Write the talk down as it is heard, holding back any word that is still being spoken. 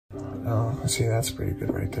Oh, I see, that's pretty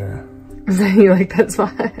good right there. You like that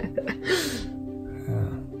spot? Yeah.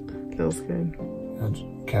 Feels good.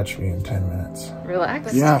 That'd catch me in 10 minutes.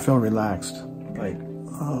 Relax? Yeah, I feel relaxed. Like,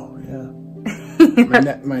 oh, yeah.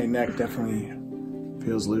 my neck definitely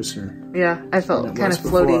feels looser. Yeah, I felt kind of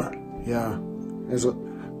floaty. Before. Yeah, there's a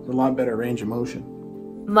lot better range of motion.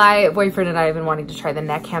 My boyfriend and I have been wanting to try the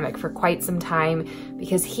neck hammock for quite some time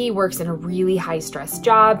because he works in a really high stress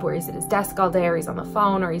job where he's at his desk all day, or he's on the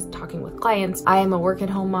phone, or he's talking with clients. I am a work at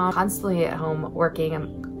home mom, constantly at home working.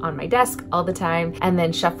 I'm on my desk all the time and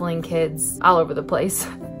then shuffling kids all over the place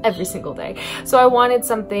every single day. So I wanted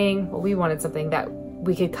something, well, we wanted something that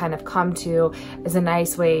we could kind of come to as a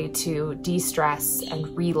nice way to de-stress and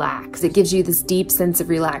relax. It gives you this deep sense of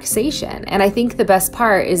relaxation. And I think the best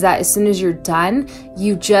part is that as soon as you're done,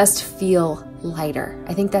 you just feel lighter.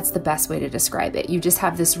 I think that's the best way to describe it. You just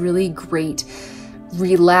have this really great,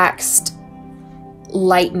 relaxed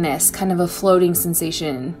lightness, kind of a floating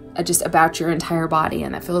sensation just about your entire body.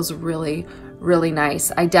 And it feels really, really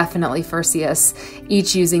nice. I definitely foresee us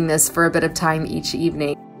each using this for a bit of time each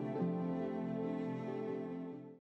evening.